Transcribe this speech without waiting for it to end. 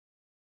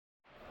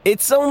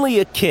It's only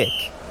a kick,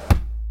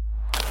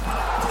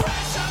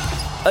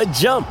 a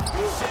jump,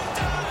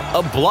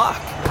 a block.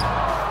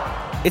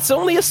 It's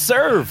only a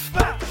serve.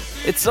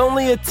 It's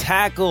only a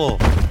tackle,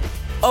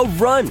 a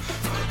run.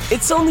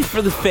 It's only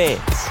for the fans.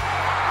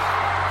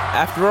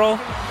 After all,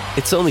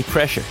 it's only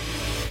pressure.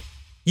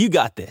 You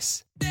got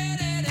this.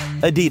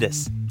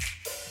 Adidas.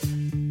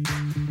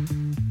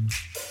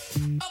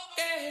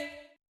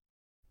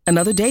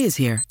 Another day is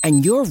here,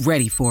 and you're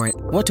ready for it.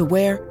 What to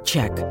wear?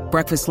 Check.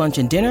 Breakfast, lunch,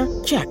 and dinner?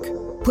 Check.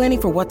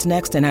 Planning for what's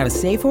next and how to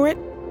save for it?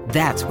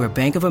 That's where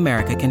Bank of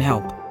America can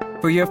help.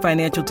 For your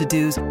financial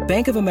to-dos,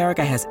 Bank of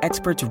America has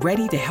experts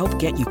ready to help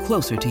get you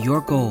closer to your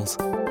goals.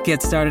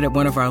 Get started at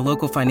one of our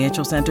local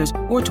financial centers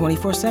or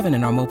 24/7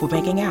 in our mobile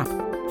banking app.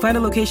 Find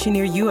a location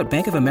near you at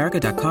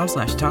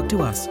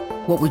bankofamerica.com/talktous.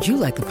 What would you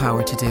like the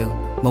power to do?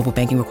 Mobile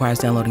banking requires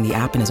downloading the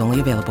app and is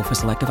only available for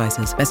select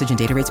devices. Message and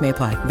data rates may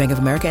apply. Bank of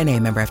America N.A.,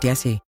 member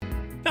FDIC.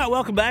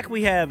 Welcome back.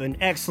 We have an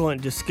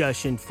excellent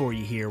discussion for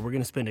you here. We're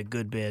going to spend a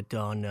good bit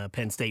on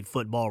Penn State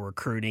football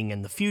recruiting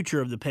and the future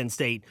of the Penn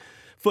State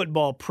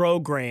football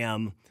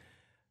program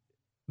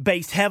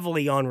based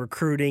heavily on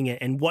recruiting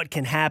and what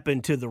can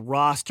happen to the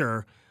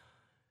roster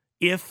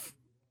if,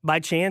 by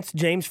chance,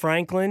 James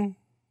Franklin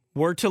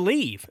were to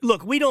leave.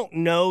 Look, we don't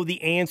know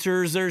the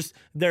answers.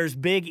 There's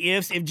big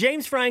ifs. If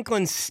James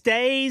Franklin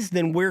stays,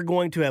 then we're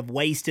going to have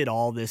wasted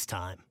all this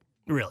time.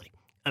 Really.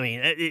 I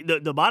mean,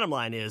 the bottom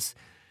line is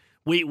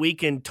we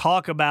can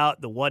talk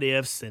about the what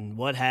ifs and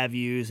what have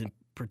yous and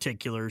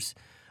particulars,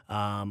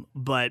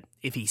 but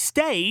if he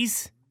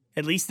stays,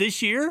 at least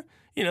this year,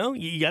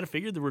 you got to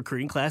figure the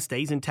recruiting class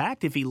stays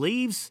intact. If he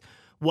leaves,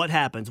 what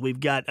happens? We've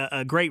got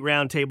a great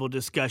roundtable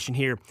discussion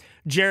here.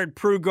 Jared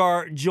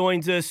Prugar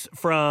joins us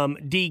from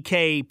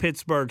DK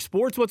Pittsburgh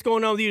Sports. What's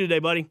going on with you today,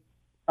 buddy?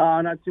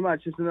 Not too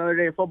much. Just another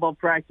day of football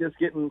practice,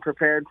 getting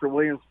prepared for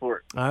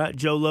Williamsport. All right,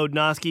 Joe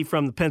Lodnowski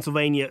from the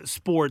Pennsylvania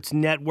Sports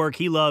Network.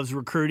 He loves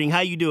recruiting.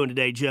 How you doing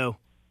today, Joe?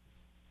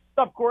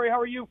 What's up, Corey?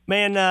 How are you?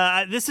 Man,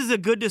 this is a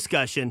good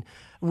discussion.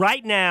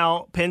 Right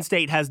now, Penn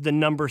State has the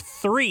number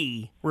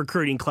 3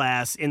 recruiting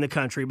class in the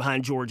country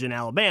behind Georgia and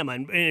Alabama.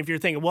 And if you're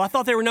thinking, well, I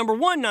thought they were number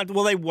 1.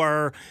 Well, they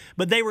were,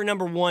 but they were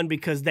number 1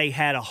 because they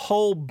had a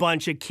whole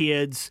bunch of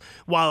kids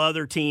while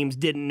other teams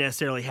didn't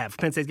necessarily have.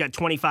 Penn State's got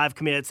 25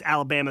 commits,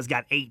 Alabama's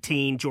got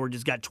 18,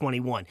 Georgia's got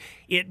 21.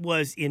 It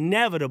was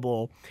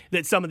inevitable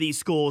that some of these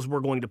schools were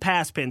going to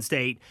pass Penn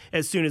State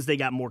as soon as they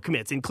got more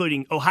commits,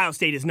 including Ohio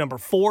State is number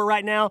 4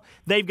 right now.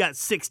 They've got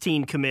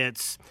 16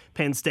 commits.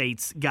 Penn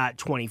State's got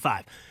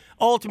 25.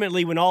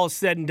 Ultimately, when all is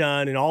said and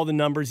done and all the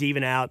numbers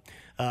even out,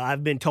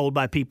 I've been told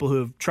by people who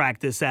have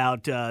tracked this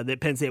out that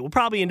Penn State will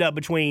probably end up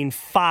between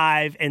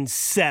 5 and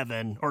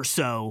 7 or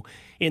so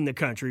in the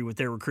country with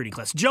their recruiting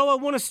class. Joe,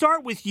 I want to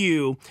start with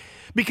you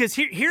because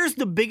here's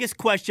the biggest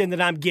question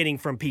that I'm getting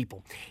from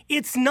people.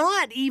 It's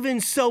not even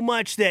so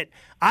much that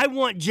I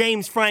want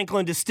James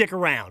Franklin to stick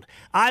around.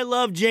 I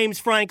love James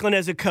Franklin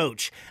as a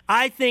coach.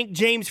 I think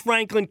James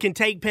Franklin can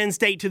take Penn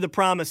State to the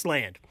promised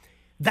land.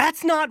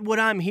 That's not what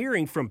I'm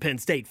hearing from Penn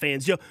State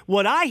fans. Joe,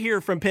 what I hear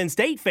from Penn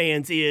State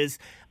fans is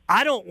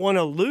I don't want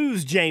to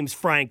lose James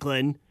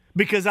Franklin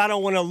because I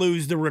don't want to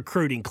lose the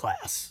recruiting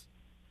class.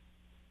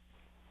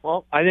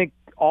 Well, I think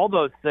all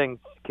those things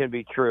can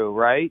be true,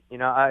 right?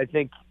 I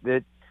think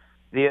that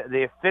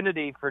the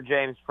affinity for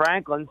James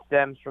Franklin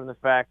stems from the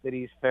fact that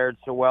he's fared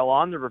so well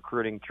on the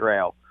recruiting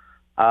trail.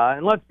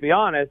 And let's be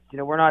honest,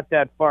 we're not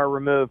that far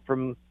removed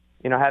from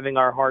having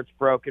our hearts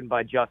broken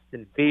by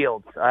Justin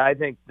Fields. I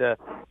think the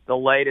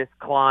latest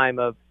climb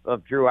of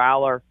Drew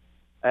Aller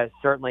has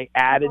certainly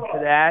added to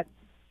that.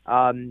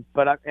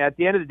 But at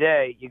the end of the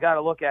day, you got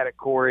to look at it,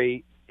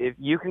 Corey. If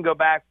you can go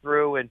back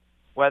through and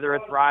whether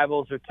it's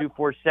Rivals or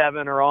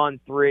 247 or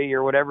On3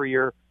 or whatever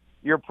your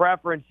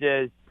preference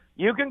is,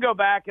 you can go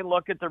back and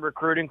look at the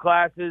recruiting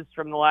classes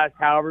from the last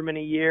however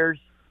many years.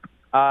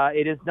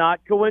 It is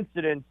not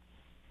coincidence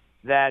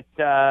that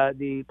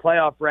the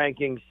playoff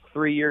rankings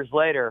 3 years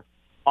later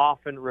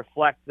often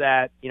reflect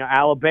that.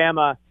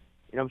 Alabama,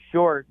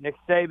 sure, Nick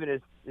Saban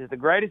is the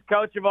greatest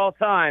coach of all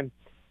time,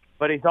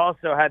 but he's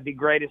also had the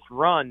greatest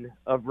run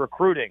of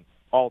recruiting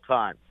all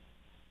time.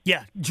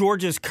 Yeah,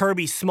 Georgia's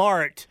Kirby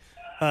Smart.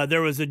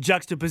 There was a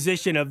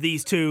juxtaposition of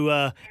these two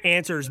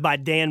answers by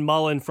Dan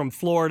Mullen from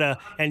Florida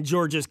and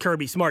Georgia's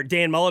Kirby Smart.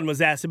 Dan Mullen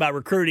was asked about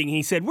recruiting.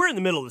 He said, we're in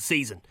the middle of the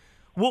season.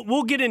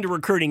 We'll get into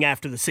recruiting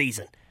after the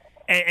season.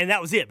 And that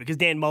was it because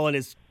Dan Mullen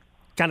is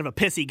kind of a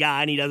pissy guy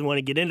and he doesn't want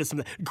to get into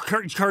something.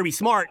 Kirby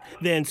Smart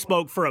then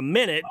spoke for a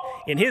minute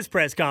in his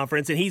press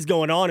conference, and he's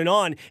going on and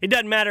on. It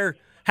doesn't matter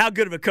how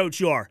good of a coach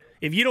you are.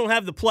 If you don't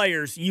have the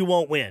players, you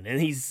won't win. And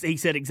he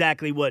said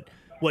exactly what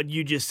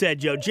you just said,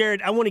 Joe.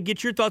 Jared, I want to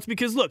get your thoughts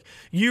because, look,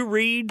 you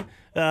read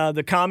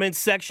the comments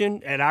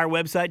section at our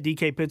website,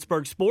 DK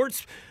Pittsburgh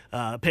Sports.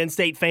 Penn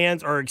State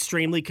fans are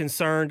extremely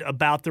concerned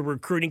about the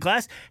recruiting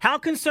class. How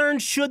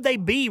concerned should they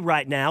be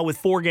right now with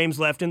 4 games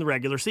left in the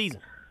regular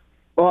season?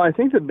 Well, I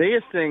think the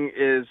biggest thing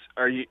is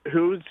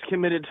who's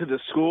committed to the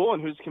school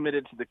and who's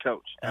committed to the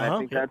coach. And I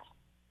think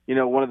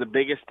one of the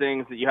biggest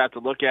things that you have to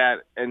look at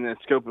in the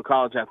scope of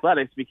college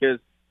athletics, because,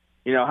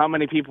 how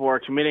many people are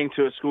committing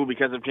to a school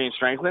because of James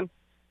Franklin,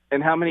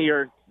 and how many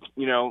are,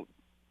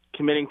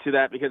 committing to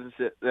that because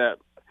it's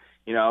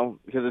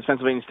because it's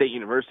Pennsylvania State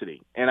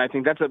University. And I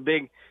think that's a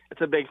big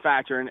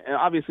factor. And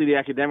obviously the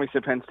academics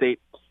at Penn State,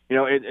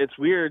 it's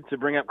weird to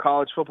bring up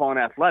college football and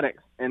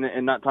athletics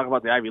and not talk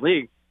about the Ivy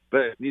League,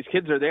 but these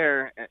kids are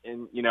there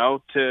and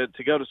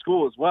to go to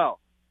school as well.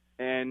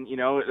 And,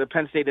 the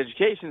Penn State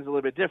education is a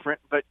little bit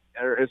different, but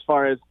as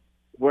far as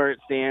where it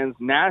stands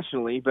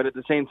nationally, but at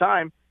the same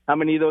time, how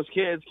many of those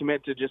kids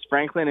commit to just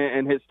Franklin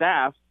and his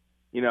staff?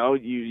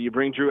 You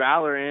bring Drew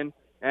Aller in,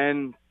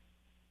 and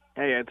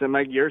hey, it's a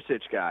Mike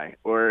Yursich guy,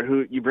 or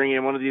who you bring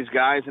in one of these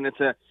guys and it's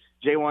a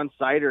J1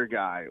 Sider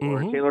guy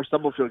or a Taylor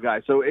Stubblefield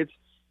guy. So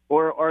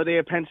or are they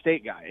a Penn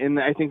State guy? And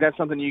I think that's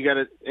something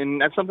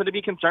that's something to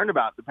be concerned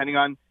about, depending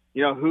on,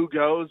 who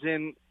goes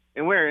in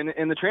and where.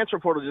 And the transfer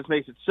portal just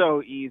makes it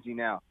so easy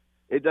now.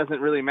 It doesn't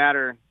really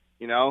matter,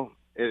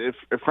 if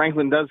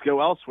Franklin does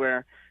go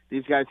elsewhere,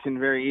 these guys can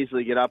very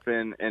easily get up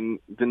and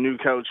the new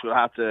coach will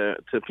have to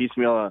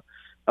piecemeal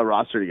a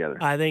roster together.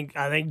 I think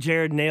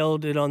Jared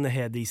nailed it on the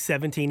head. These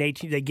 17,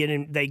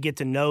 18, they get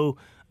to know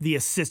the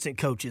assistant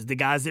coaches, the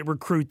guys that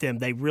recruit them.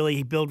 They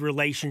really build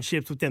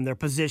relationships with them, their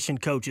position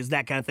coaches,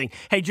 that kind of thing.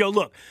 Hey, Joe,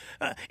 look,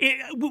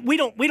 we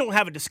don't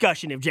have a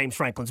discussion if James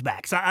Franklin's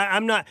back. So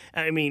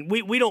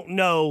we don't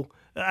know.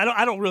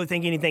 I don't really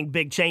think anything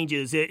big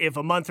changes if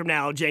a month from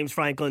now James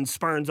Franklin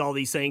spurns all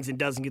these things and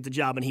doesn't get the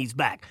job and he's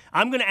back.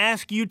 I'm going to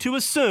ask you to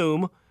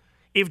assume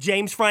if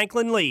James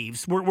Franklin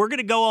leaves, we're going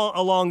to go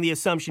along the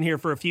assumption here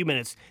for a few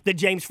minutes that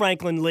James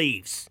Franklin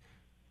leaves.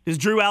 Does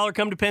Drew Aller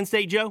come to Penn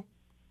State, Joe?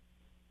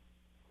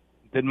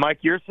 Did Mike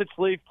Yursich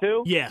leave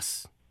too?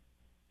 Yes.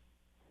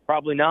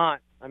 Probably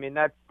not. I mean,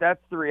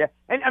 that's the reality.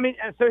 And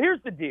so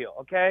here's the deal,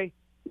 okay?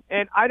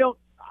 And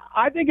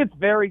I think it's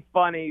very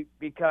funny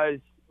because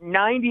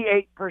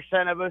 98%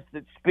 of us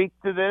that speak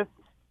to this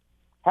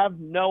have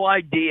no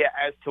idea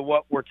as to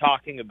what we're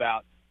talking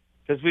about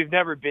because we've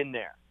never been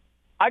there.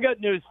 I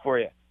got news for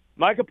you.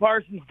 Micah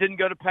Parsons didn't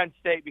go to Penn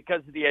State because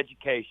of the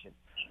education.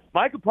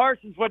 Micah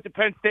Parsons went to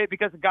Penn State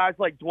because of guys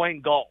like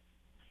Dwayne Galt.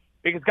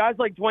 Because guys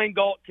like Dwayne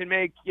Galt can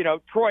make,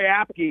 Troy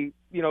Apke,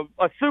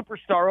 a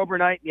superstar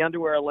overnight in the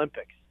Underwear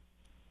Olympics.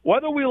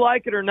 Whether we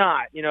like it or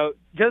not,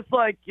 just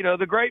like,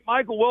 the great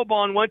Michael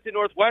Wilbon went to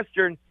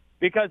Northwestern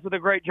because of the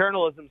great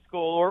journalism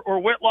school, or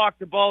Whitlock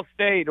to Ball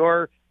State,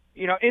 or,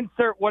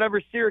 insert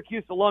whatever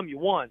Syracuse alum you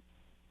want.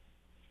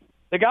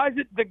 The guys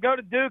that go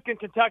to Duke and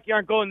Kentucky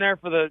aren't going there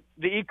for the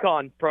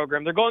econ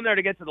program. They're going there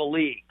to get to the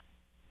league.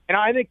 And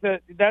I think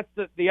that's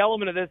the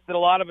element of this that a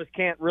lot of us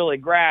can't really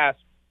grasp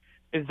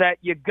is that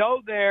you go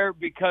there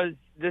because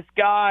this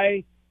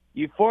guy,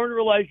 you formed a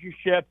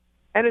relationship,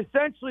 and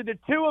essentially the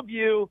two of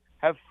you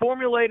have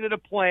formulated a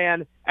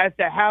plan as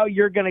to how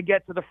you're going to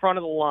get to the front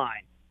of the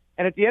line.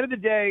 And at the end of the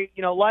day,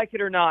 like it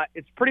or not,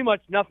 it's pretty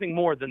much nothing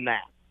more than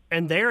that.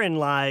 And therein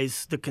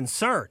lies the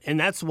concern. And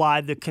that's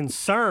why the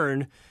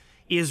concern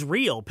is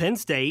real. Penn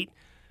State,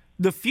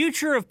 the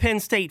future of Penn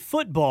State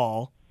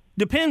football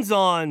depends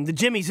on the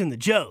Jimmies and the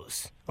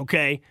Joes,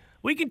 okay?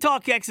 We can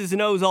talk X's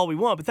and O's all we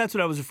want, but that's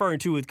what I was referring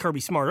to with Kirby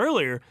Smart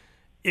earlier.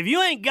 If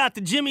you ain't got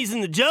the Jimmies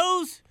and the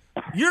Joes,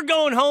 you're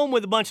going home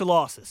with a bunch of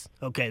losses,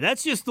 okay?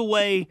 That's just the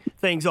way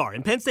things are.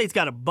 And Penn State's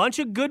got a bunch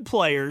of good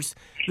players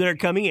that are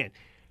coming in.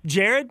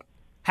 Jared,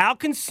 how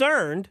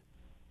concerned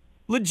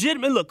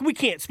legitimate, look, we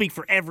can't speak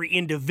for every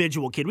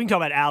individual kid. We can talk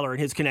about Aller and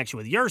his connection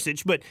with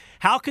Yursich, but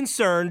how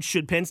concerned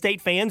should Penn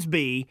State fans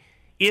be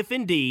if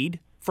indeed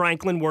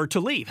Franklin were to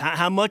leave?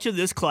 How much of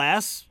this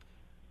class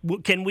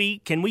can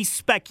we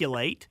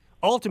speculate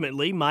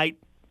ultimately might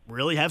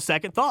really have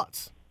second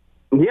thoughts?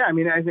 Yeah,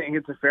 I think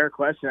it's a fair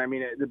question.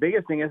 The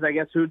biggest thing is, I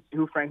guess, who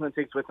Franklin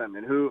takes with him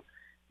and who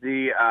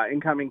the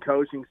incoming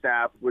coaching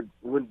staff would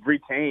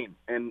retain.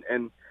 And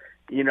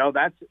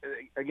that's,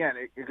 again,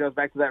 it goes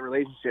back to that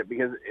relationship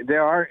because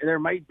there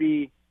might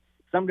be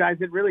some guys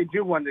that really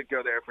do want to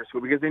go there for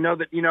school because they know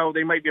that,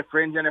 they might be a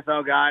fringe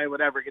NFL guy,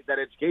 whatever, get that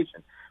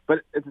education. But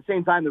at the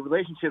same time, the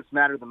relationships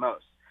matter the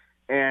most.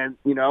 And,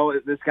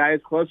 this guy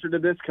is closer to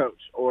this coach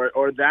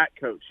or that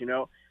coach,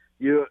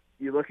 You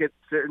look at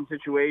certain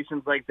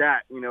situations like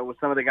that, with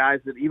some of the guys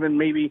that even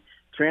maybe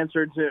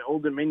transferred to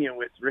Old Dominion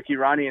with Ricky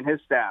Ronnie and his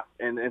staff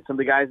and some of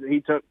the guys that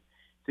he took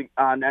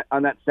on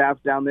that staff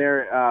down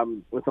there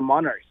with the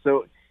Monarchs.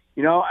 So,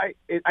 I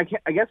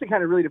guess it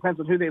kind of really depends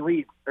on who they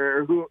leave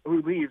or who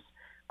leaves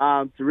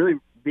to really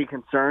be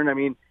concerned.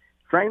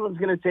 Franklin's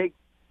going to take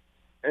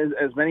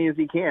as many as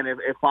he can,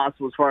 if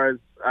possible, as far as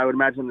I would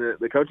imagine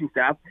the coaching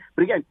staff.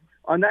 But again,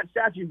 on that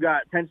staff, you've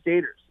got Penn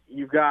Staters,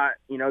 you've got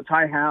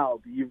Ty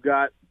Halb, you've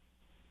got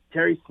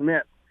Terry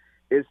Smith.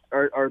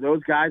 Are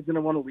those guys going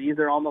to want to leave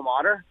their alma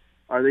mater?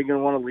 Are they going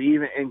to want to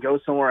leave and go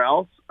somewhere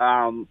else?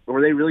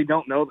 Or they really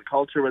don't know the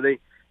culture where they,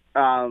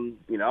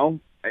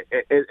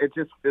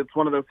 it's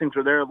one of those things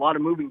where there are a lot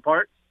of moving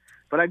parts.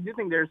 But I do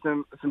think there's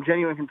some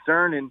genuine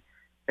concern,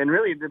 and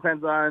really it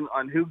depends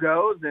on who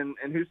goes and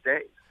who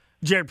stays.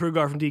 Jared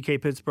Prugar from DK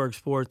Pittsburgh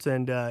Sports,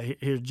 and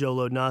here's Joe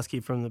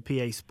Lodnowski from the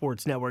PA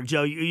Sports Network.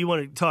 Joe, you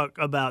want to talk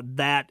about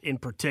that in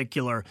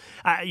particular.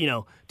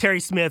 Terry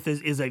Smith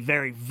is a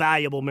very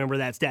valuable member of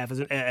that staff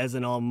as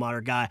an alma mater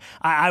guy.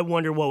 I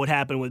wonder what would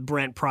happen with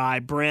Brent Pry.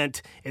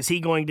 Brent, is he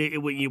going to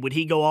would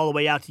he go all the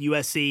way out to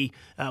USC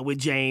with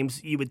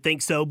James? You would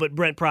think so, but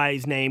Brent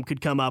Pry's name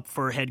could come up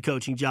for head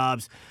coaching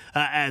jobs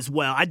as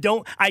well. I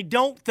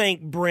don't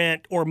think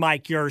Brent or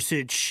Mike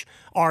Yurcich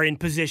are in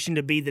position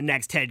to be the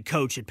next head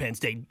coach at Penn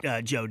State.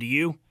 Joe, do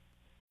you?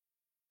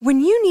 When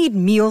you need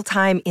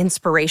mealtime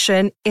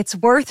inspiration, it's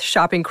worth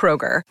shopping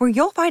Kroger, where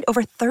you'll find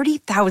over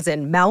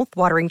 30,000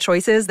 mouth-watering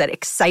choices that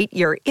excite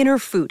your inner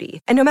foodie.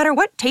 And no matter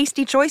what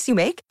tasty choice you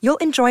make, you'll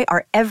enjoy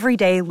our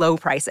everyday low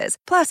prices,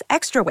 plus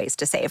extra ways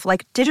to save,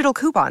 like digital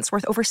coupons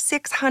worth over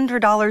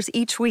 $600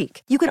 each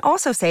week. You can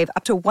also save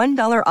up to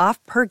 $1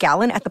 off per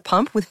gallon at the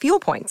pump with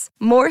fuel points.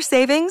 More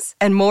savings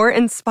and more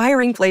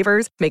inspiring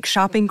flavors make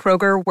shopping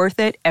Kroger worth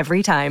it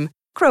every time.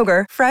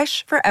 Kroger,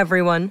 fresh for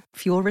everyone.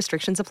 Fuel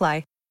restrictions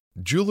apply.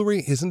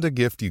 Jewelry isn't a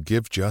gift you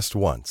give just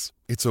once.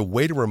 It's a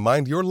way to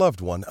remind your loved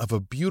one of a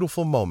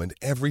beautiful moment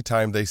every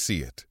time they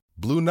see it.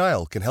 Blue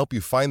Nile can help you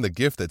find the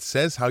gift that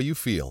says how you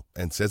feel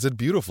and says it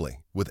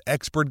beautifully, with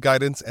expert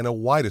guidance and a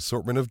wide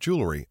assortment of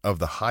jewelry of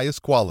the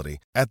highest quality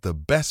at the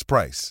best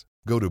price.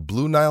 Go to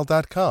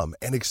BlueNile.com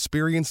and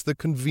experience the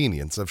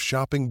convenience of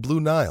shopping Blue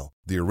Nile,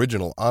 the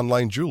original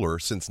online jeweler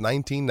since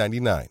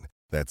 1999.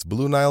 That's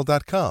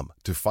BlueNile.com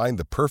to find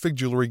the perfect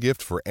jewelry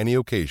gift for any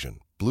occasion.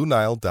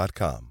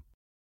 BlueNile.com.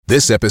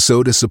 This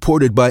episode is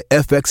supported by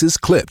FX's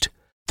Clipped,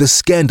 the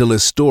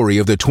scandalous story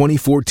of the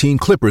 2014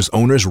 Clippers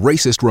owner's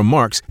racist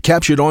remarks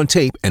captured on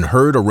tape and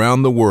heard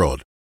around the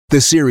world.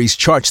 The series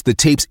charts the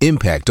tape's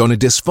impact on a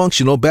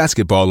dysfunctional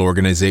basketball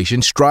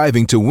organization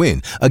striving to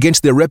win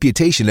against their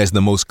reputation as the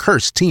most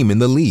cursed team in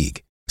the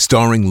league.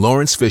 Starring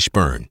Lawrence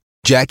Fishburne,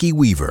 Jackie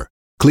Weaver,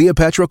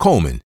 Cleopatra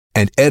Coleman,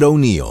 and Ed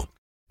O'Neill.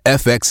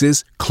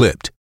 FX's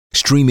Clipped,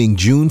 streaming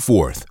June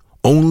 4th,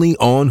 only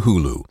on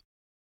Hulu.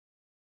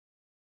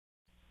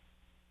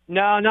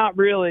 No, not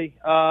really.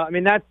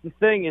 That's the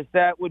thing, is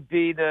that would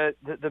be the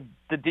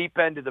deep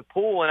end of the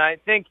pool, and I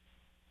think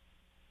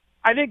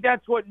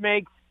that's what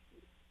makes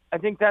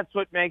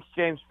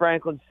James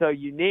Franklin so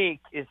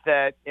unique, is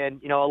that,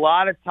 and a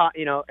lot of time,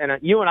 and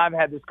you and I've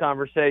had this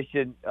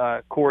conversation,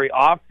 Corey,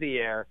 off the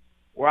air,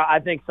 where I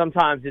think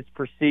sometimes it's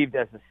perceived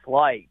as a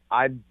slight.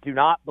 I do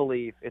not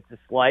believe it's a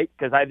slight,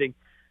 because I think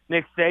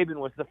Nick Saban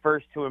was the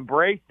first to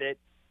embrace it,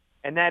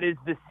 and that is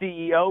the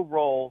CEO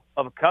role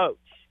of a coach.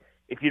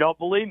 If you don't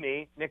believe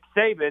me, Nick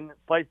Saban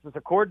plays as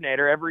a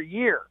coordinator every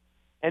year,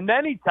 and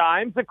many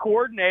times a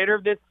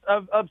coordinator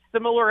of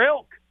similar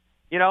ilk,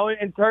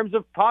 in terms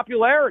of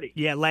popularity.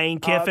 Yeah, Lane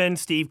Kiffin,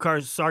 Steve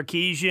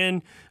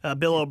Sarkisian,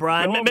 Bill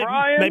O'Brien.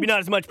 Maybe not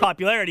as much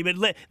popularity,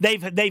 but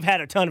they've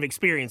had a ton of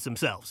experience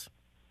themselves.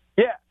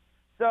 Yeah.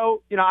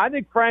 So, I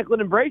think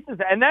Franklin embraces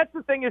that. And that's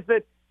the thing, is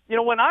that,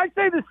 when I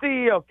say the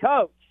CEO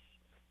coach,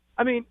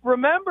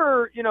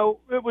 remember,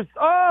 it was,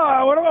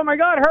 oh my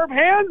God, Herb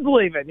Hand's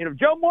leaving.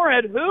 Joe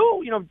Moorhead,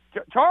 who?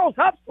 Charles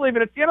Huff's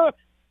leaving. It's,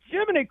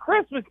 Jiminy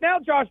Christmas. Now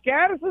Josh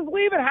Gaddis is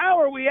leaving. How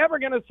are we ever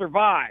going to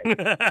survive?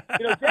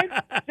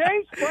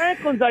 James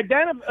Franklin's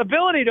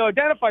ability to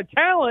identify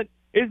talent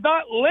is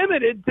not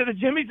limited to the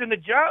Jimmies and the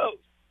Joes.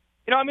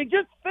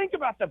 Just think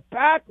about the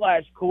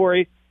backlash,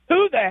 Corey.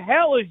 Who the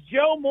hell is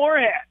Joe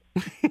Moorhead?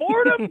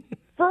 Fordham?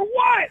 For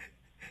what?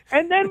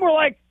 And then we're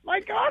like, my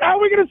God, how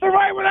are we going to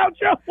survive without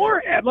Joe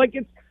Moorhead?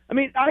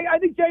 I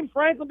think James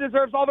Franklin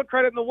deserves all the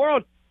credit in the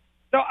world.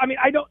 So,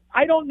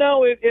 I don't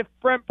know if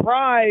Brent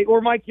Pry or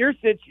Mike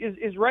Yurcich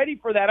is ready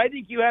for that. I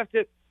think you have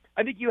to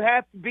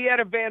be at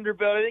a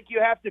Vanderbilt. I think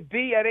you have to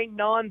be at a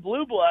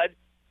non-blue blood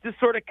to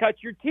sort of cut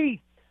your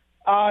teeth.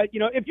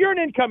 If you're an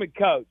incoming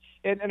coach,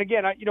 and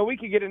again, we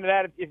could get into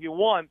that if you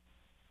want,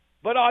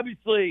 but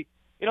obviously,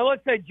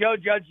 let's say Joe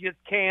Judge gets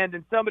canned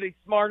and somebody's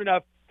smart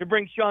enough to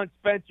bring Sean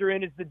Spencer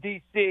in as the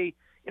DC.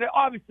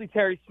 Obviously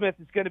Terry Smith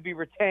is going to be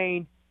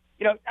retained.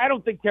 I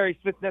don't think Terry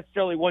Smith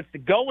necessarily wants to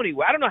go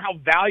anywhere. I don't know how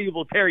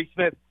valuable Terry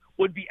Smith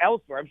would be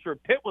elsewhere. I'm sure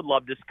Pitt would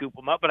love to scoop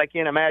him up, but I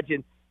can't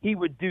imagine he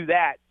would do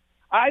that.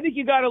 I think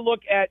you got to look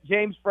at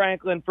James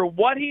Franklin for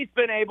what he's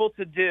been able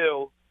to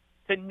do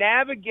to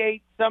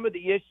navigate some of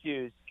the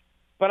issues.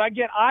 But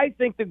again, I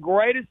think the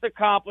greatest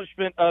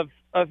accomplishment of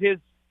his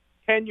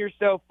tenure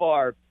so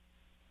far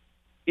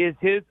is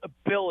his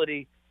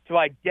ability to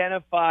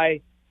identify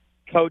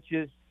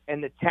coaches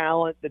and the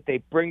talent that they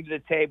bring to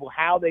the table,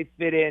 how they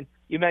fit in.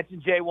 You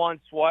mentioned J1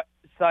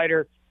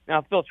 Sider.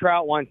 Now, Phil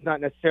Troutwine's not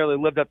necessarily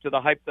lived up to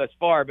the hype thus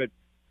far, but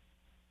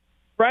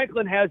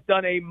Franklin has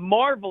done a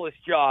marvelous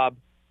job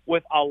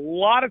with a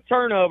lot of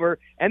turnover.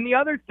 And the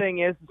other thing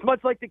is, it's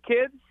much like the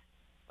kids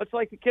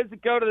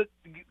that go to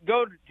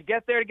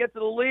get there to get to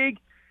the league.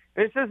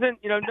 This isn't,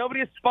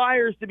 nobody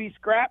aspires to be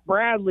Scrap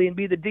Bradley and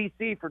be the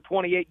DC for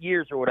 28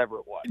 years or whatever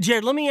it was.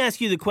 Jared, let me ask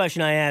you the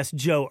question I asked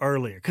Joe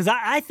earlier, because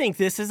I think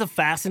this is a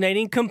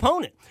fascinating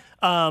component.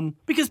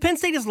 Because Penn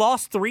State has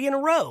lost 3 in a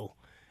row.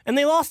 and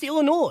they lost to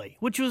Illinois,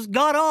 which was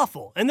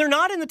god-awful. And they're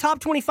not in the top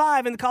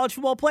 25 in the college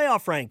football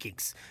playoff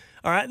rankings.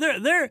 All right,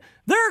 there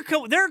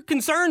are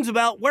concerns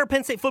about where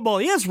Penn State football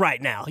is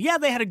right now. Yeah,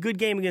 they had a good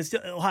game against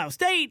Ohio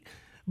State,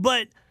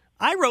 but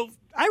I wrote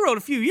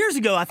a few years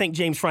ago, I think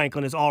James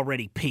Franklin has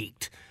already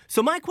peaked.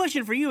 So my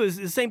question for you is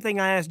the same thing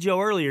I asked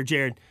Joe earlier,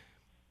 Jared.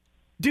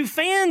 Do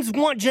fans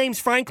want James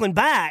Franklin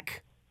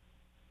back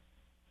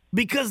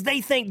because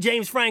they think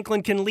James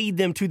Franklin can lead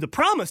them to the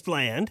promised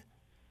land,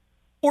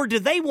 or do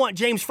they want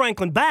James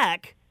Franklin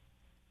back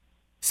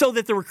so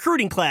that the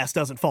recruiting class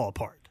doesn't fall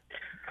apart?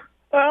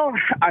 Well,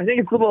 I think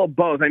it's a little of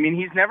both. I mean,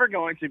 he's never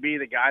going to be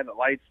the guy that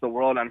lights the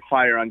world on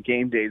fire on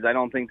game days. I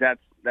don't think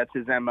that's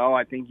his MO.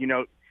 I think, he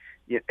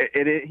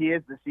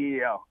is the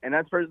CEO, and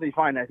that's perfectly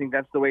fine. I think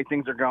that's the way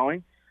things are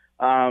going.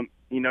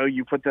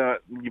 You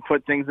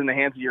put things in the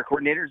hands of your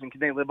coordinators, and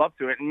can they live up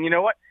to it? And you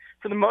know what?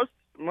 For the most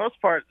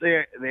part,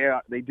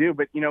 they do.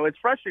 But it's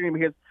frustrating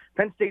because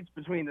Penn State's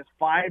between this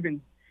 5 and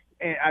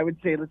I would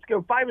say let's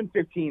go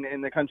 5-15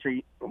 in the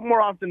country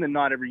more often than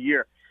not every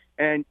year.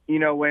 And,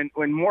 when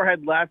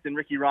Moorhead left and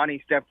Ricky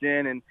Ronnie stepped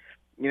in and,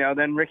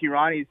 then Ricky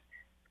Ronnie's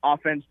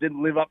offense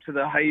didn't live up to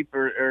the hype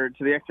or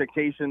to the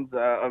expectations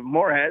of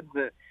Moorhead's,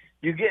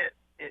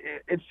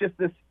 it's just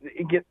this,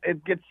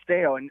 it gets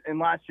stale. And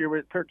last year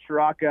with Kurt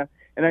Chiraka,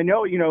 and I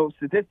know,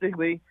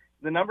 statistically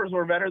the numbers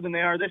were better than they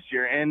are this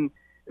year. And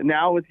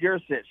now with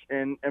Yurcich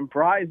and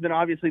Pry's been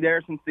obviously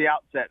there since the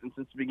outset and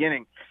since the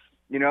beginning,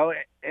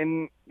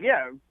 and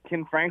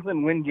can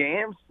Franklin win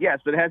games? Yes,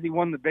 but has he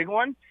won the big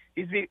one?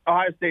 He's beat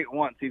Ohio State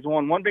once. He's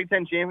won one Big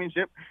Ten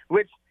championship,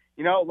 which,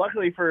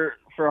 luckily for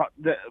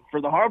the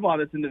Harbaugh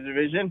that's in the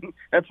division,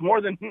 that's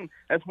more than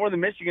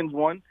Michigan's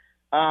won.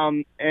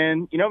 And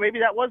maybe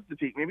that was the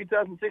peak. Maybe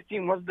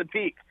 2016 was the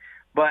peak.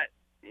 But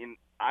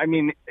I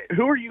mean,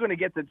 who are you going to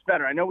get that's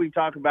better? I know we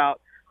talk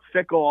about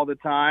Fickell all the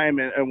time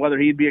and whether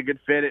he'd be a good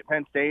fit at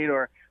Penn State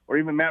or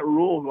even Matt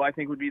Rule, who I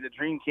think would be the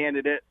dream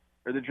candidate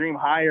or the dream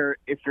hire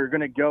if you're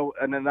going to go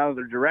in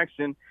another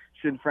direction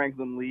should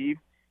Franklin leave.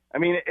 I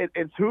mean,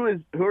 it's who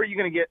are you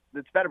going to get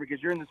that's better, because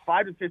you're in this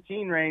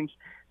 5-15 range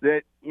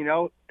that,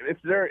 if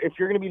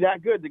you're going to be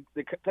that good,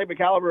 the type of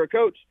caliber of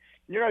coach,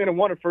 you're not going to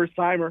want a first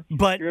timer.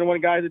 But you're going to want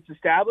a guy that's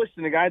established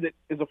and a guy that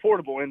is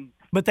affordable.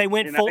 But I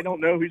don't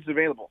know who's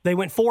available. They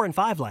went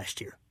 4-5 last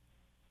year.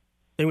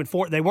 They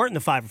weren't in the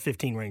 5 or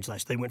 15 range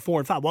last year. They went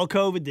 4-5. Well,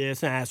 COVID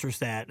this and asterisk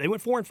that. They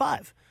went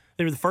 4-5.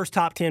 They were the first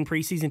top 10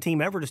 preseason team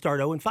ever to start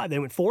 0-5. They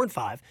went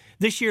 4-5.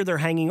 This year they're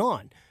hanging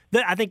on.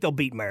 I think they'll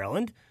beat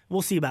Maryland.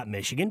 We'll see about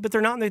Michigan, but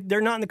they're not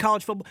in the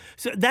college football.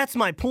 So that's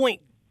my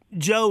point,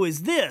 Joe,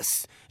 is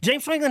this.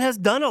 James Franklin has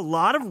done a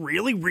lot of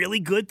really, really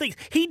good things.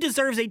 He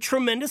deserves a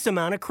tremendous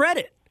amount of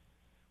credit.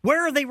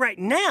 Where are they right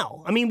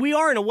now? I mean, we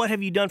are in a what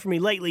have you done for me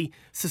lately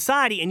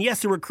society, and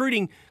yes, the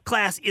recruiting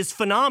class is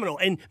phenomenal,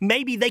 and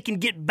maybe they can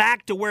get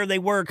back to where they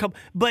were.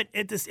 But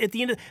at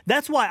the end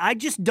that's why I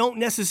just don't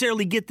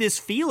necessarily get this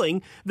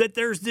feeling that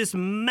there's this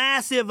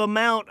massive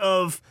amount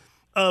of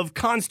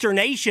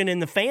consternation in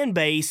the fan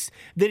base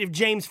that if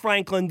James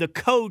Franklin, the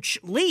coach,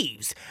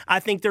 leaves. I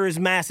think there is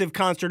massive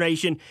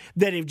consternation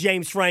that if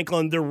James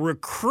Franklin, the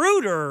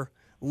recruiter,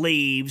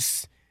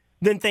 leaves,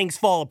 then things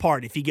fall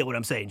apart, if you get what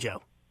I'm saying,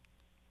 Joe.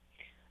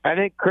 I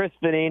think Chris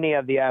Vanini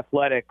of The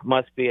Athletic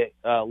must be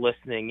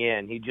listening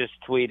in. He just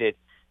tweeted,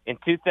 in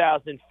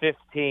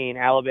 2015,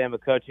 Alabama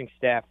coaching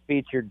staff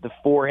featured the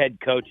 4 head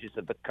coaches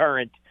of the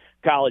current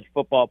college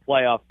football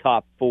playoff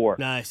top 4.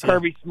 Nice.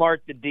 Kirby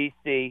Smart, the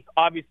DC,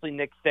 obviously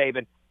Nick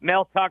Saban,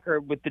 Mel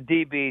Tucker with the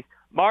DBs,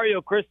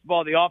 Mario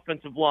Cristobal, the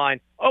offensive line.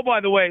 Oh,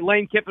 by the way,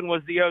 Lane Kiffin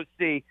was the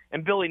OC,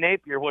 and Billy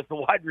Napier was the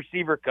wide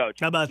receiver coach.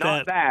 How about that?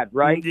 Not bad,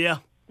 right? Yeah.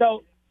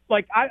 So,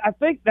 I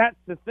think that's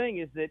the thing,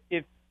 is that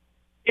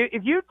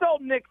if you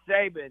told Nick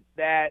Saban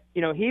that,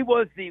 he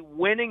was the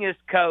winningest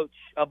coach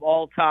of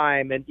all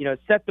time and,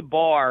 set the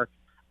bar,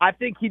 I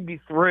think he'd be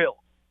thrilled.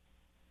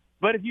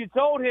 But if you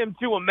told him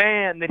to a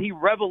man that he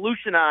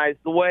revolutionized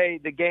the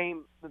way the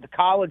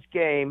college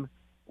game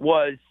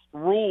was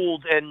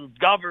ruled and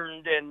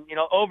governed and,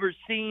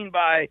 overseen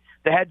by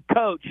the head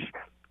coach,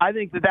 I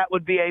think that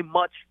would be a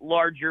much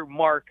larger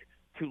mark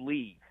to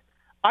leave.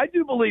 I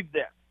do believe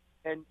this.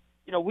 And,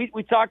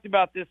 we talked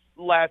about this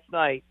last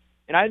night,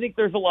 and I think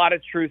there's a lot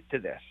of truth to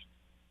this.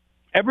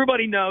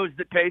 Everybody knows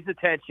that pays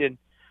attention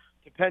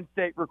to Penn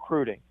State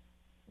recruiting.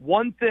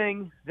 One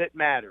thing that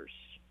matters,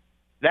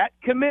 that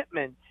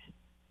commitment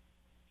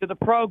to the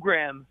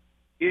program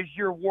is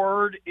your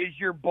word, is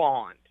your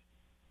bond.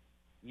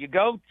 You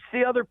go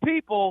see other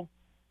people,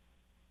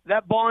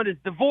 that bond is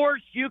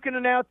divorced. You can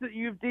announce that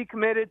you've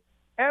decommitted.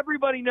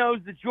 Everybody knows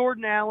that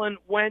Jordan Allen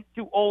went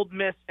to Ole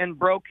Miss and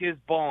broke his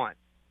bond.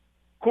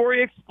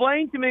 Corey,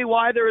 explain to me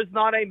why there is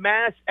not a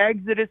mass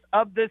exodus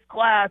of this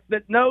class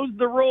that knows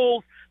the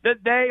rules,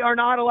 that they are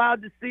not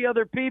allowed to see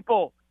other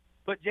people.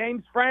 But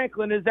James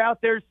Franklin is out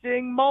there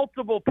seeing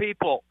multiple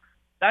people.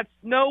 That's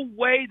no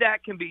way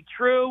that can be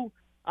true.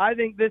 I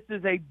think this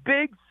is a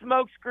big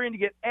smokescreen to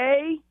get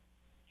A,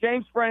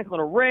 James Franklin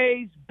a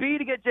raise, B,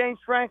 to get James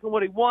Franklin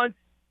what he wants,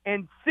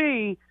 and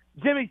C,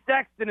 Jimmy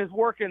Sexton is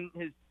working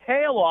his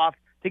tail off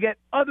to get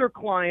other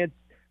clients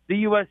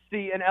the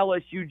USC and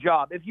LSU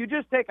job. If you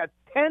just take a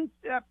 10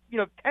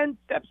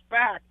 steps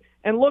back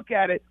and look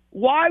at it,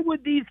 why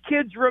would these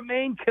kids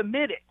remain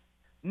committed,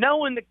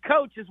 knowing the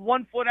coach is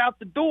 1 foot out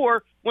the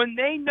door when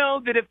they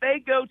know that if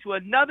they go to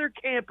another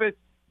campus,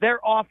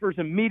 their offer's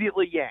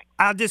immediately yanked?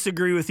 I'll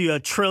disagree with you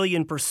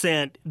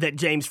 1,000,000,000% that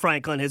James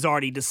Franklin has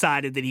already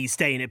decided that he's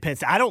staying at Penn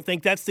State. I don't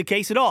think that's the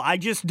case at all. I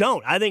just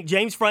don't. I think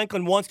James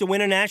Franklin wants to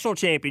win a national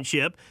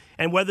championship,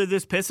 and whether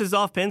this pisses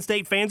off Penn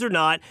State fans or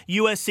not,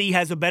 USC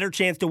has a better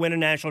chance to win a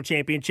national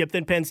championship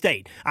than Penn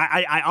State.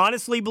 I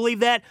honestly believe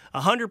that.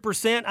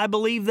 100% I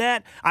believe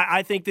that.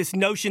 I think this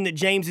notion that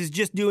James is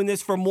just doing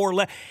this for more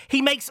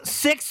he makes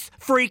 $6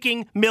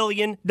 freaking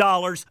million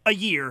a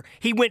year.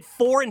 He went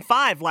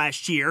 4-5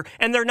 last year,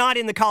 and they're not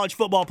in the college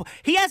football.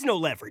 He has no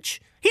leverage.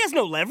 He has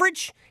no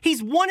leverage.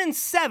 He's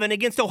 1-7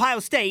 against Ohio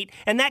State,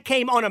 and that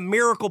came on a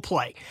miracle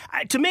play.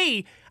 To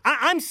me,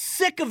 I'm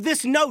sick of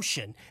this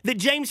notion that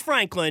James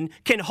Franklin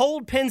can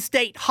hold Penn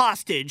State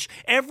hostage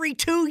every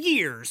 2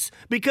 years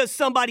because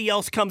somebody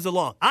else comes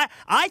along.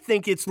 I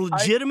think it's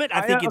legitimate.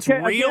 I think it's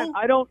real.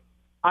 Again,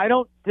 I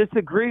don't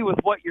disagree with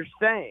what you're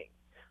saying,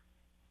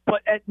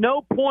 but at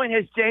no point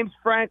has James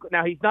Franklin.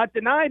 Now he's not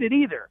denied it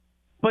either,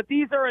 but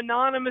these are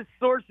anonymous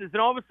sources,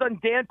 and all of a sudden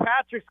Dan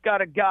Patrick's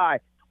got a guy.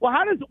 Well,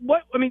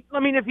 I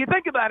mean, if you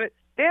think about it,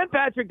 Dan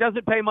Patrick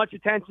doesn't pay much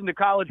attention to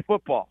college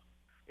football.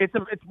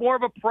 It's more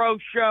of a pro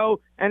show,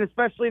 and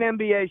especially an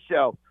NBA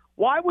show.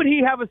 Why would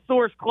he have a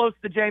source close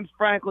to James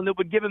Franklin that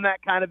would give him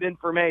that kind of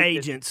information?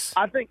 Agents.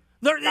 I think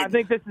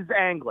this is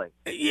angling.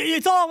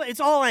 It's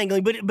all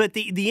angling, but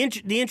the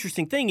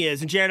interesting thing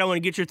is, and Jared, I want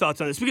to get your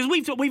thoughts on this because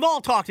we've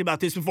all talked about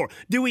this before.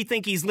 Do we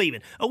think he's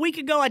leaving? A week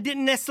ago, I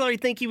didn't necessarily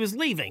think he was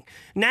leaving.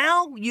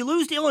 Now you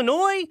lose to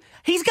Illinois.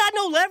 He's got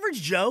no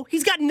leverage, Joe.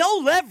 He's got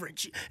no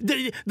leverage.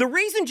 The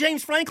reason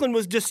James Franklin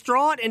was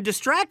distraught and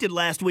distracted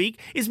last week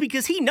is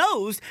because he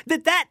knows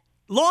that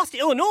loss to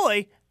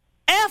Illinois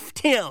effed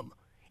him.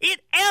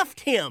 It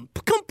effed him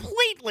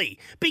completely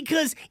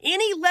because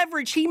any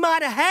leverage he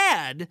might have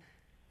had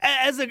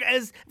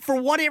as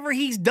for whatever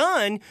he's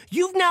done,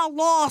 you've now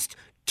lost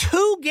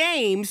 2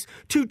 games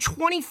to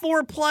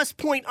 24-plus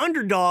point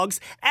underdogs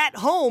at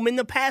home in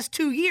the past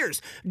 2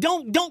 years.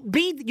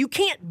 You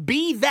can't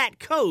be that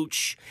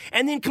coach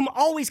and then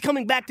always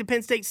coming back to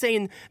Penn State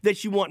saying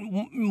that you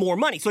want more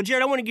money. So,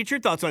 Jared, I want to get your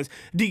thoughts on this.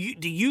 Do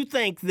you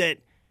think that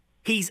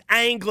he's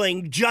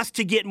angling just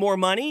to get more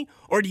money,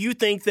 or do you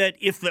think that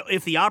if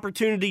the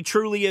opportunity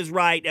truly is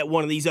right at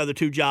one of these other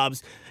 2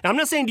 jobs, and I'm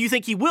not saying do you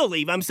think he will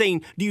leave, I'm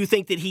saying do you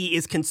think that he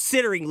is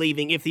considering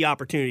leaving if the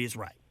opportunity is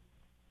right?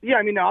 Yeah,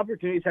 I mean, the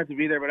opportunities have to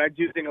be there, but I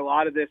do think a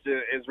lot of this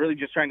is really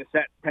just trying to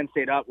set Penn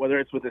State up, whether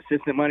it's with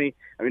assistant money.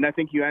 I mean, I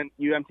think you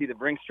empty the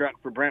Brinks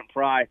truck for Brent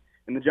Pry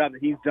and the job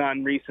that he's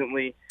done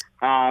recently.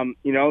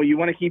 You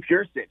want to keep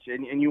your stitch,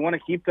 and you want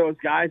to keep those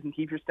guys and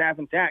keep your staff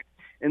intact.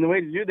 And the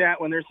way to do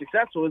that when they're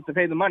successful is to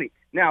pay the money.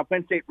 Now,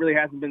 Penn State really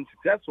hasn't been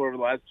successful over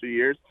the last 2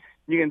 years.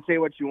 You can say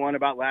what you want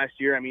about last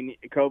year. I mean,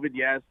 COVID,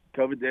 yes,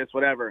 COVID this,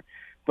 whatever.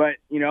 But,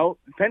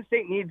 Penn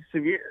State needs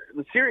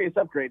serious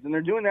upgrades, and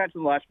they're doing that to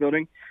the Lasch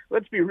building.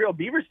 Let's be real.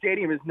 Beaver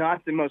Stadium is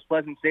not the most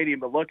pleasant stadium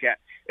to look at.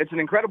 It's an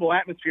incredible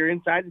atmosphere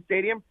inside the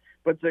stadium,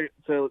 but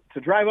to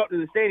drive up to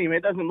the stadium,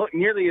 it doesn't look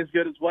nearly as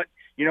good as what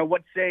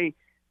say,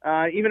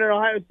 even at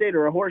Ohio State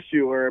or a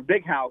Horseshoe or a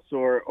Big House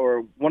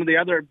or one of the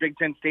other Big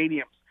Ten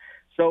stadiums.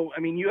 So, I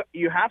mean,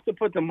 you have to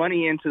put the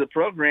money into the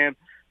program,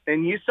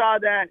 and you saw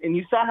that, and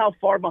you saw how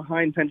far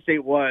behind Penn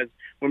State was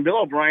when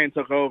Bill O'Brien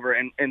took over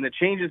and the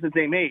changes that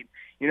they made.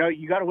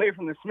 You got away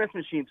from the Smith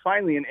machines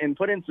finally and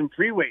put in some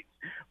free weights.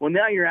 Well,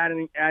 now you're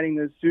adding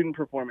the Student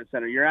Performance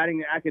Center. You're adding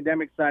the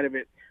academic side of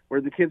it where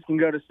the kids can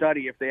go to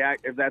study if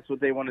that's what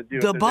they want to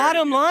do. The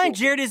bottom line,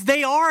 Jared, is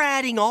they are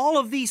adding all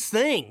of these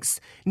things.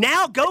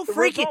 Now go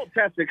freaking –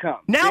 have to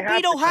come. Now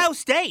beat Ohio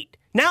State.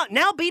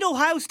 Now beat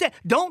Ohio State.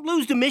 Don't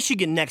lose to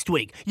Michigan next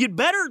week. You'd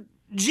better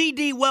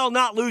GD well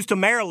not lose to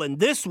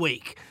Maryland this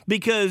week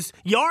because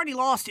you already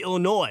lost to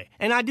Illinois.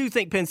 And I do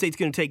think Penn State's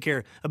going to take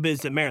care of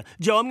business at Maryland.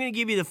 Joe, I'm going to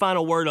give you the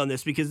final word on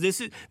this because this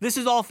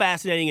is all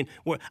fascinating.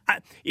 And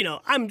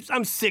I'm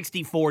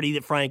 60-40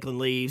 that Franklin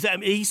leaves. I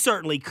mean, he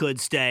certainly could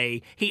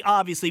stay. He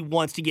obviously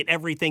wants to get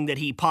everything that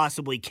he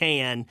possibly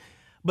can.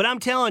 But I'm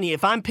telling you,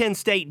 if I'm Penn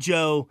State,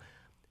 Joe,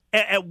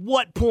 at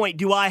what point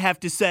do I have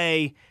to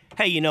say,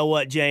 hey, you know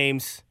what,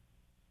 James?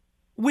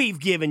 We've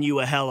given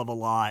you a hell of a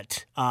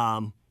lot.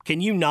 Can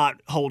you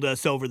not hold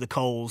us over the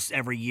coals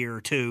every year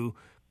or two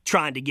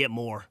trying to get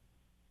more?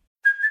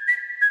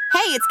 Hey,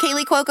 it's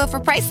Kaylee Cuoco for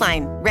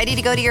Priceline. Ready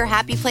to go to your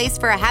happy place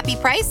for a happy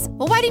price?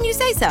 Well, why didn't you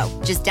say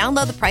so? Just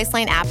download the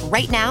Priceline app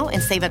right now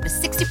and save up to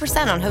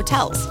 60% on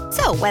hotels.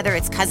 So whether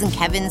it's Cousin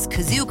Kevin's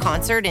Kazoo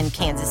Concert in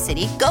Kansas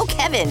City, go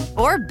Kevin,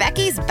 or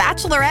Becky's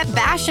Bachelorette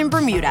Bash in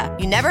Bermuda,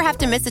 you never have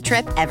to miss a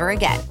trip ever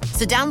again.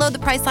 So download the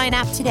Priceline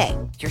app today.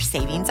 Your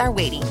savings are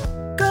waiting.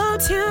 Go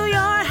to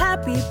your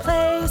happy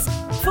place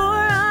for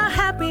a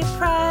happy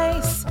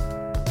price.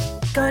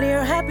 Go to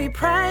your happy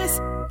price,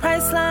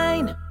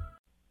 Priceline.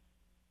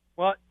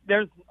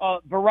 there's a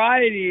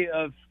variety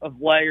of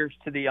layers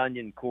to the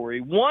onion,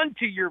 Corey. One,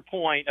 to your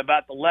point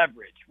about the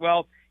leverage.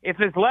 Well, if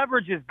his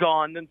leverage is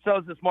gone, then so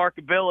is his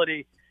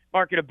marketability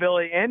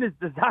and his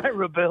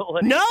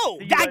desirability. No,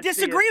 I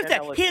disagree with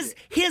that.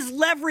 His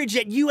leverage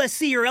at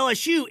USC or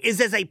LSU is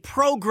as a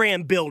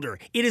program builder.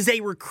 It is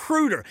a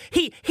recruiter.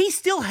 He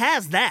still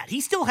has that.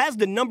 He still has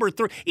the number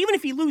 3. Even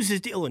if he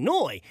loses to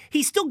Illinois,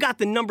 he's still got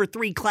the number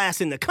 3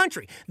 class in the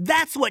country.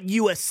 That's what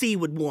USC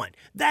would want.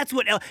 That's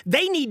what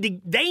they need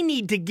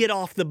to get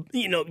off the,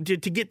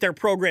 to get their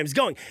programs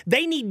going.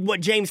 They need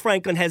what James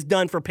Franklin has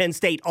done for Penn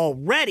State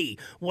already.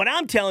 What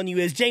I'm telling you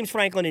is James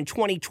Franklin in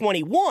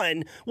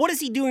 2021, what is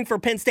he doing for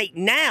Penn State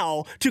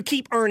now to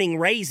keep earning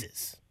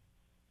raises?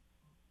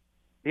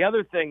 The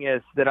other thing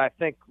is that I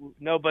think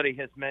nobody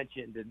has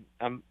mentioned,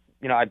 and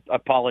I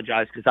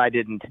apologize because I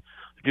didn't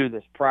do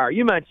this prior.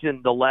 You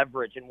mentioned the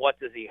leverage and what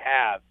does he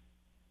have?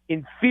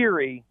 In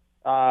theory,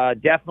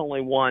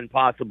 definitely 1,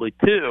 possibly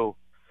 2.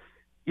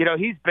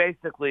 He's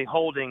basically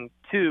holding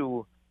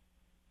 2,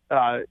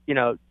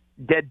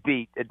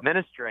 deadbeat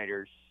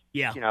administrators.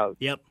 Yeah.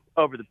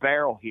 Over the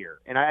barrel here,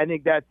 and I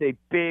think that's a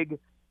big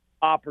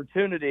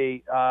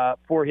opportunity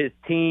for his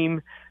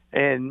team.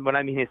 And when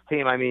I mean his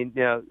team, I mean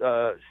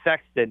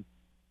Sexton.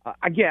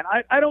 Again,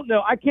 I don't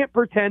know. I can't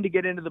pretend to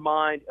get into the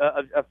mind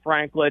of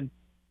Franklin.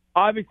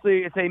 Obviously,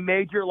 it's a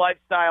major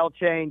lifestyle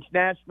change.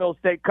 Nashville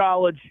State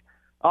College.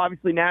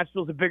 Obviously,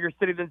 Nashville's a bigger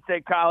city than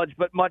State College,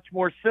 but much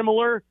more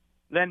similar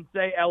than,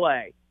 say,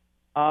 L.A.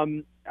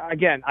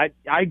 Again,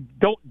 I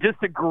don't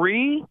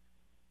disagree,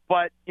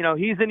 but,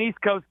 he's an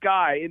East Coast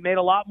guy. It made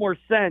a lot more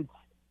sense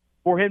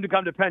for him to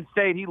come to Penn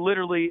State. He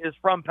literally is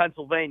from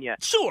Pennsylvania.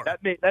 Sure.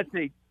 That's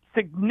a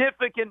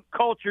significant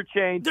culture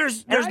change.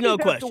 There's no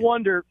question. I have to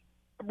wonder,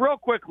 real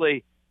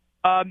quickly,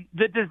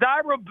 the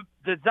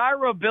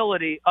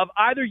desirability of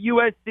either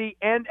USC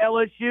and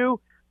LSU,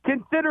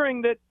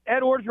 considering that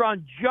Ed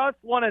Orgeron just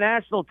won a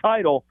national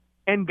title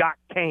and got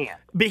canned.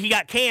 But he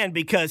got canned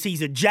because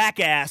he's a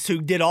jackass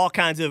who did all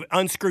kinds of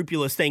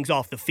unscrupulous things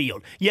off the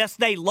field. Yes,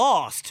 they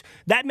lost.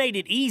 That made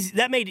it easy.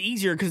 That made it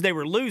easier because they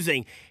were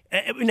losing.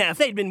 Now, if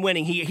they'd been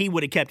winning, he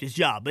would have kept his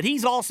job. But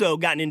he's also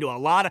gotten into a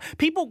lot of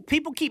people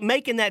keep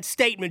making that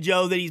statement,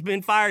 Joe, that he's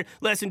been fired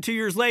less than 2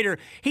 years later.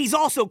 He's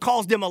also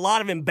caused him a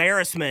lot of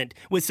embarrassment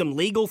with some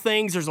legal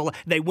things.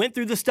 They went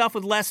through the stuff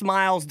with Les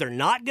Miles. They're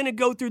not going to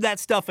go through that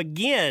stuff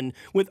again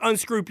with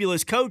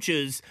unscrupulous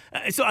coaches.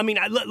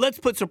 Let's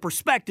put some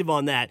perspective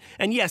on that.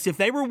 And yes, if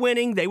they were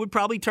winning, they would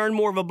probably turn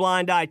more of a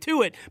blind eye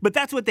to it. But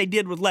that's what they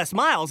did with Les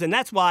Miles, and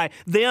that's why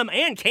them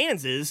and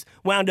Kansas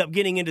wound up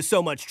getting into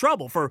so much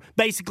trouble for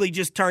basically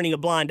just turning a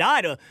blind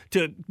eye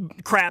to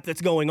crap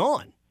that's going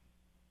on.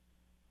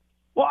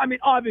 Well,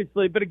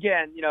 obviously, but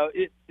again,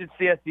 it's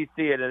the SEC.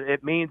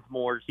 It means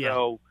more,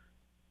 so,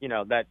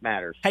 that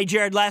matters. Hey,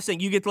 Jared, last thing.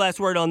 You get the last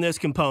word on this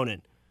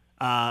component.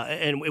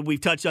 And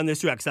we've touched on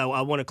this too, because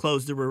I want to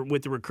close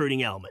with the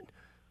recruiting element.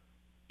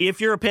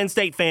 If you're a Penn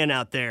State fan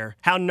out there,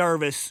 how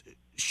nervous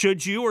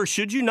should you or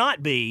should you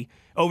not be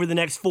over the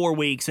next 4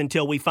 weeks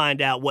until we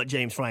find out what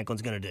James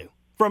Franklin's going to do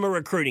from a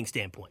recruiting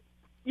standpoint?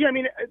 Yeah,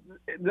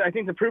 I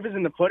think the proof is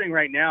in the pudding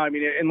right now.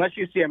 Unless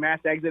you see a mass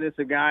exodus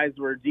of guys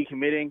who are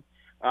decommitting,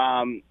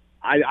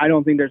 I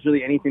don't think there's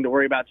really anything to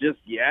worry about just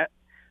yet.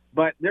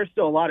 But there's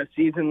still a lot of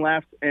season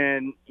left.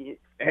 And,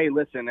 hey,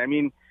 listen,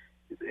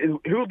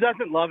 who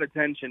doesn't love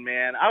attention,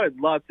 man? I would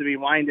love to be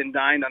wined and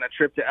dined on a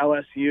trip to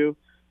LSU,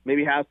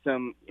 maybe have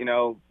some,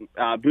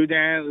 boudin,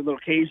 a little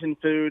Cajun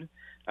food,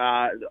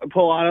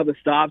 pull out of the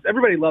stops.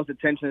 Everybody loves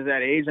attention at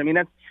that age.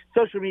 That's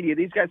social media.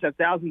 These guys have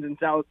thousands and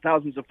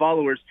thousands of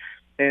followers.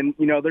 And,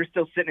 they're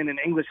still sitting in an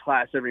English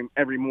class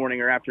every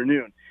morning or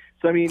afternoon.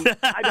 So,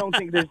 I don't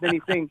think there's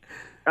anything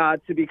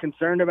to be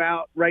concerned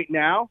about right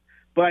now.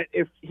 But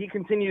if he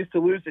continues to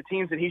lose to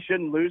teams that he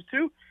shouldn't lose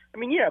to,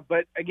 yeah.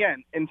 But,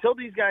 again, until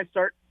these guys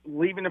start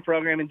leaving the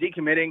program and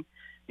decommitting,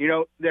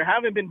 there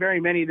haven't been very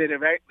many that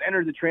have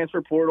entered the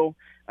transfer portal.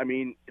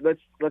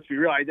 Let's be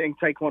real. I think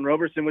Tyquan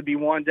Roberson would be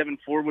one. Devin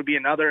Ford would be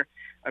another.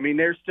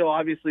 They're still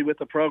obviously with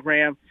the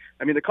program.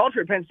 The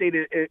culture at Penn State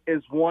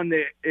is one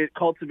that it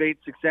cultivates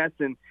success,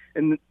 and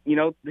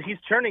he's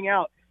churning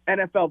out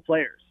NFL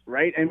players,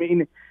 right?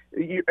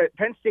 At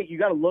Penn State, you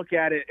got to look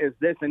at it as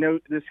this. I know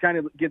this kind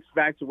of gets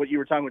back to what you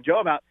were talking with Joe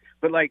about,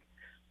 but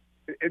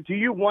do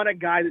you want a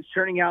guy that's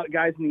churning out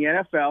guys in the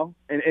NFL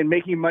and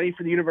making money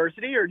for the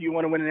university, or do you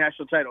want to win a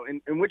national title?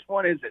 And which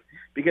one is it?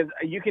 Because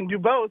you can do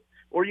both,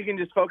 or you can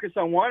just focus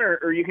on one,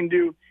 or you can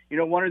do,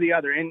 one or the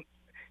other. And,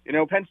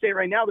 Penn State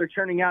right now, they're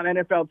churning out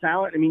NFL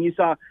talent. You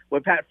saw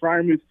what Pat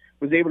Freiermuth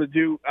was able to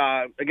do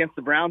against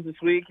the Browns this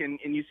week, and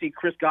you see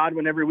Chris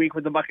Godwin every week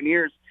with the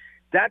Buccaneers.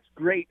 That's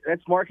great.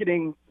 That's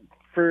marketing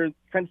for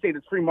Penn State.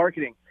 It's free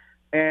marketing.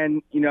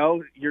 And,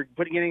 you're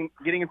getting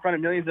in front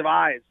of millions of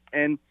eyes.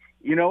 And,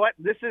 you know what?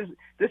 This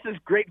is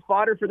great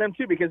fodder for them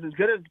too, because as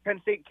good as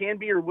Penn State can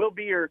be or will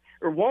be or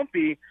won't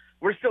be,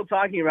 we're still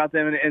talking about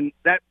them, and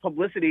that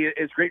publicity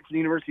is great for the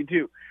university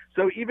too.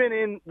 So even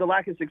in the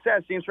lack of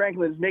success, James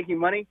Franklin is making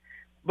money.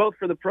 both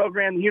for the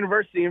program, the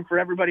university, and for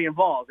everybody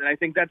involved. And I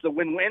think that's a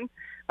win-win.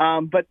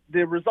 But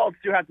the results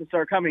do have to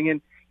start coming.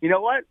 And you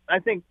know what? I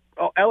think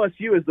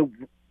LSU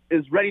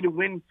is ready to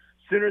win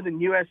sooner than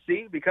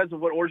USC because of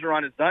what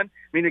Orgeron has done.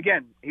 I mean,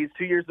 again, he's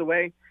 2 years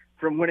away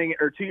from winning,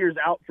 or 2 years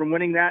out from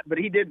winning that, but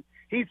he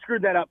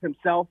screwed that up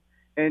himself.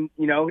 And,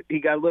 you know, he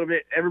got a little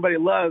bit, everybody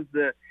loves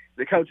the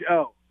Coach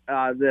O,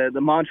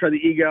 the mantra, the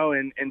ego,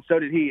 and so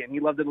did he. And he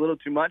loved it a little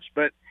too much.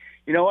 But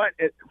you know what?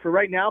 For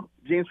right now,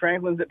 James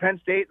Franklin's at Penn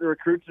State. The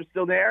recruits are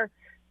still there.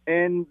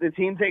 And the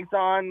team takes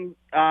on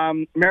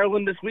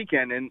Maryland this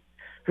weekend. And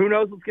who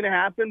knows what's going to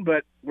happen,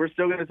 but we're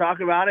still going to talk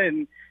about it.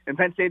 And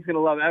Penn State's going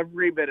to love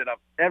every minute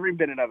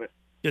of it.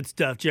 Good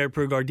stuff. Jared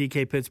Prugar,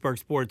 DK Pittsburgh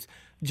Sports,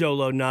 Joe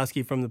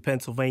Lodnowski from the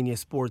Pennsylvania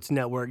Sports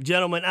Network.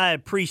 Gentlemen, I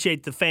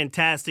appreciate the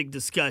fantastic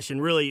discussion.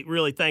 Really,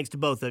 really thanks to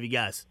both of you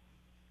guys.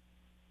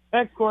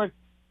 Thanks, Corey.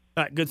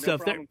 All right, good stuff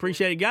there. Problem.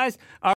 Appreciate it, guys.